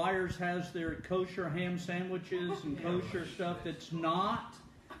know, McGuire's has their kosher ham sandwiches and kosher stuff. That's not.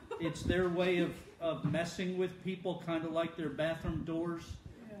 It's their way of messing with people, kind of like their bathroom doors.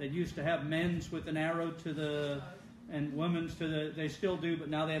 They used to have men's with an arrow to the, and women's to the, they still do, but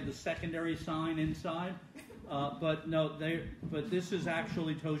now they have the secondary sign inside. But this is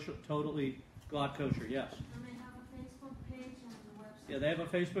actually totally Glot kosher, yes. And they have a Facebook page and a website. Yeah, they have a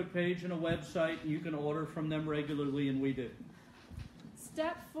Facebook page and a website, and you can order from them regularly, and we do.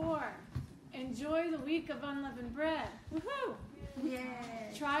 Step 4, enjoy the week of unleavened bread. Woohoo! Yay.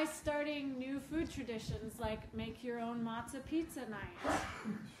 Try starting new food traditions like make your own matzah pizza night.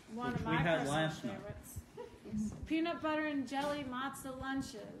 One of my personal favorites. Yes. Peanut butter and jelly matzah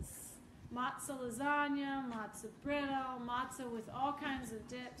lunches. Matzah lasagna, matzah brittle, matzah with all kinds of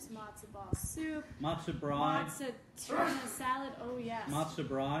dips, matzah ball soup. Matzah bride. Matzah tuna salad, oh yes. Matzah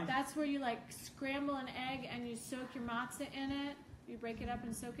bride. That's where you like scramble an egg and you soak your matzah in it. You break it up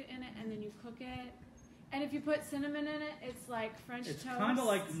and soak it in it, and then you cook it. And if you put cinnamon in it, it's like French toast. It's kind of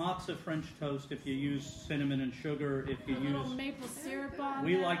like matzah French toast if you use cinnamon and sugar. If you a little maple syrup on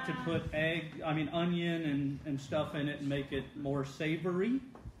we that. like to put onion and stuff in it and make it more savory.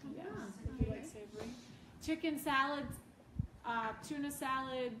 Yeah, if you like savory. Chicken salad, tuna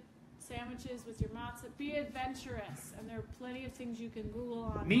salad, sandwiches with your matzah. Be adventurous, and there are plenty of things you can Google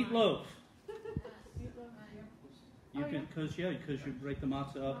on. Meatloaf. Meatloaf. You can, because you break the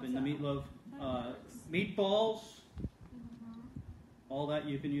matzah up in the meatloaf. Meatballs, all that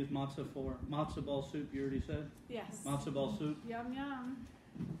you can use matzah for. Matzah ball soup, you already said? Yes. Matzah ball soup. Yum, yum.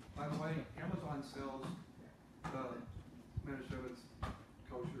 By the way, Amazon sells Minnesota's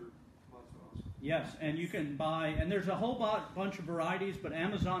kosher matzah also. Yes, and you can buy, and there's a whole bunch of varieties, but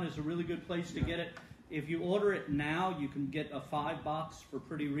Amazon is a really good place to get it. If you order it now, you can get a 5-box for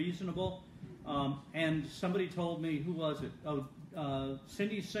pretty reasonable. And somebody told me, who was it?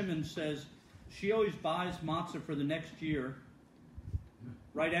 Cindy Simmons says she always buys matzah for the next year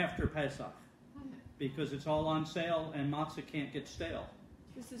right after Pesach because it's all on sale and matzah can't get stale.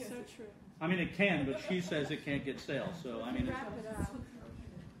 This is so true. I mean, it can, but she says it can't get stale. So, I mean, Wrap it up.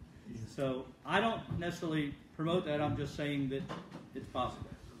 so I don't necessarily promote that. I'm just saying that it's possible.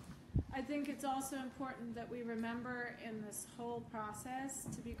 I think it's also important that we remember in this whole process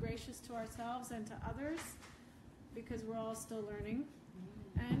to be gracious to ourselves and to others because we're all still learning.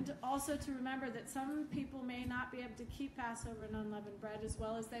 And also to remember that some people may not be able to keep Passover and unleavened bread as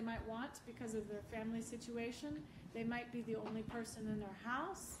well as they might want because of their family situation. They might be the only person in their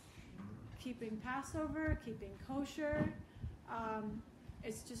house keeping Passover, keeping kosher.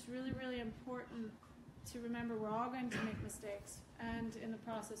 It's just really, really important to remember we're all going to make mistakes and in the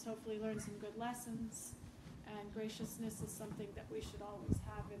process hopefully learn some good lessons, and graciousness is something that we should always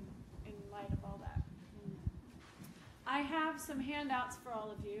have in light of all that. I have some handouts for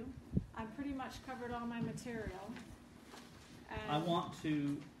all of you. I pretty much covered all my material. And I want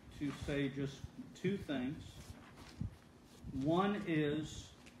to say just 2 things. One is,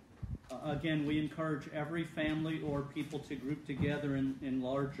 again, we encourage every family or people to group together in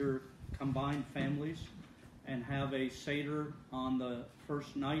larger combined families and have a Seder on the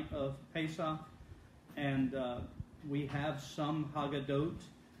first night of Pesach. And we have some Haggadot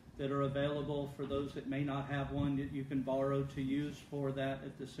that are available for those that may not have one that you can borrow to use for that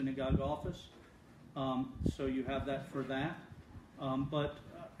at the synagogue office. So you have that for that.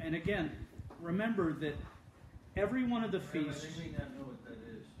 And again, remember that every one of the feasts... They may not know what that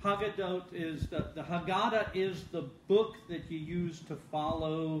is. Haggadot is the Haggadah is the book that you use to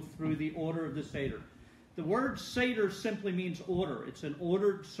follow through the order of the Seder. The word Seder simply means order. It's an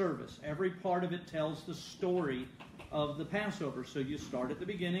ordered service. Every part of it tells the story of the Passover. So you start at the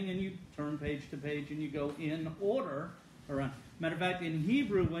beginning and you turn page to page and you go in order around. Matter of fact, in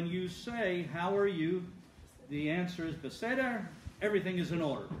Hebrew, when you say, "How are you?" the answer is Beseder. Everything is in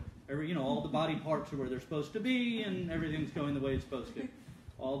order. All the body parts are where they're supposed to be, and everything's going the way it's supposed to.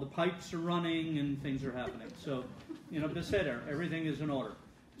 All the pipes are running and things are happening. So, Beseder, everything is in order.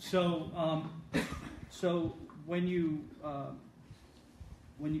 So, so when you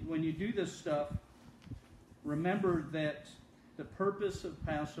do this stuff, remember that the purpose of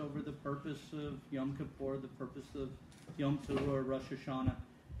Passover, the purpose of Yom Kippur, the purpose of Yom Teruah, Rosh Hashanah,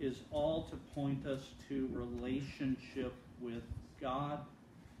 is all to point us to relationship with God,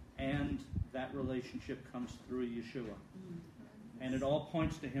 and that relationship comes through Yeshua. And it all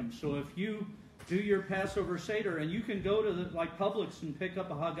points to Him. So if you do your Passover Seder, and you can go to Publix and pick up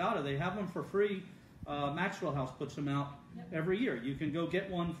a Haggadah, they have them for free. Maxwell House puts them out every year. You can go get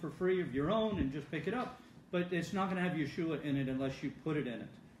one for free of your own and just pick it up. But it's not going to have Yeshua in it unless you put it in it.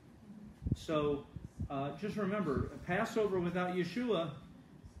 So just remember, Passover without Yeshua,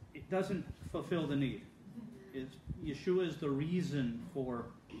 it doesn't fulfill the need. Yeshua is the reason for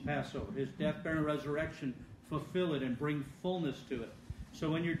Passover. His death, burial, and resurrection fulfill it and bring fullness to it. So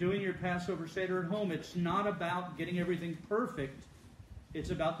when you're doing your Passover Seder at home, it's not about getting everything perfect. It's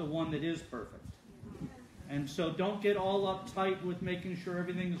about the one that is perfect. And so don't get all uptight with making sure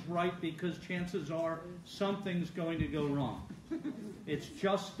everything's right, because chances are something's going to go wrong. It's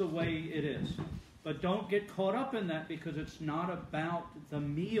just the way it is. But don't get caught up in that, because it's not about the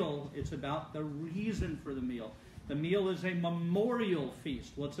meal. It's about the reason for the meal. The meal is a memorial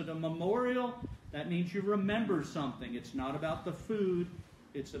feast. What's it, a memorial? That means you remember something. It's not about the food.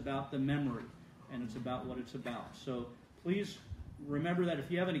 It's about the memory. And it's about what it's about. So please remember that.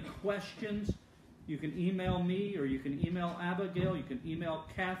 If you have any questions, you can email me, or you can email Abigail. You can email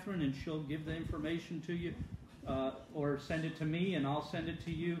Catherine, and she'll give the information to you. Or send it to me, and I'll send it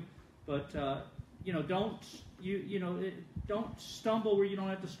to you. But don't stumble where you don't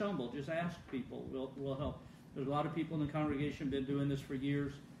have to stumble. Just ask people. We'll help. There's a lot of people in the congregation been doing this for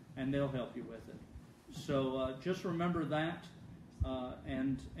years, and they'll help you with it. So just remember that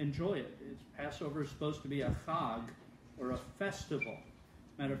and enjoy it. Passover is supposed to be a chag, or a festival.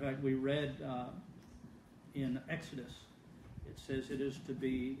 Matter of fact, we read in Exodus, it says it is to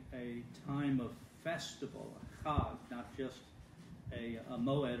be a time of festival, a chag, not just a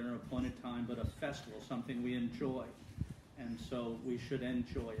moed, or an appointed time, but a festival, something we enjoy. And so we should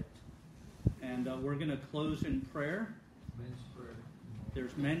enjoy it. And we're going to close in prayer. Men's prayer.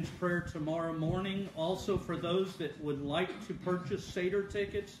 There's men's prayer tomorrow morning. Also, for those that would like to purchase Seder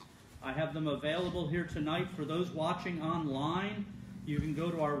tickets, I have them available here tonight. For those watching online, you can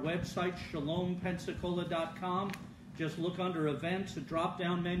go to our website, shalompensacola.com. Just look under events. A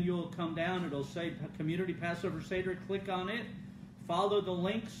drop-down menu will come down. It'll say Community Passover Seder. Click on it. Follow the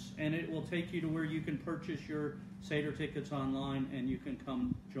links, and it will take you to where you can purchase your Seder tickets online, and you can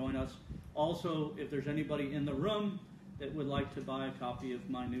come join us. Also, if there's anybody in the room that would like to buy a copy of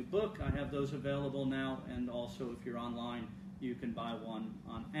my new book, I have those available now. And also, if you're online, you can buy one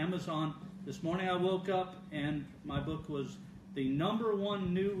on Amazon. This morning I woke up, and my book was the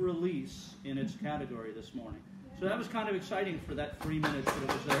 #1 new release in its category this morning. So that was kind of exciting for that 3 minutes that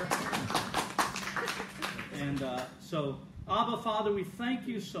it was there. And so, Abba, Father, we thank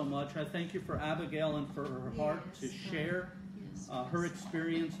you so much. I thank you for Abigail and for her heart to share her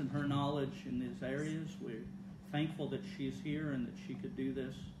experience and her knowledge in these areas. We're thankful that she's here and that she could do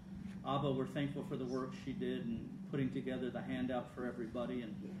this. Abba, we're thankful for the work she did in putting together the handout for everybody.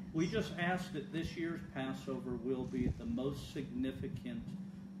 And we just ask that this year's Passover will be the most significant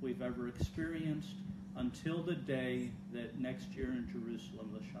we've ever experienced, until the day that next year in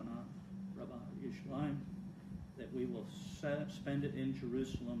Jerusalem, Lashana Rabba Yishmaim, that we will spend it in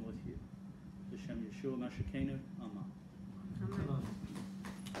Jerusalem with you. B'Shem Yeshua Mashakenu, Amen. Amen.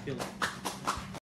 Kill it.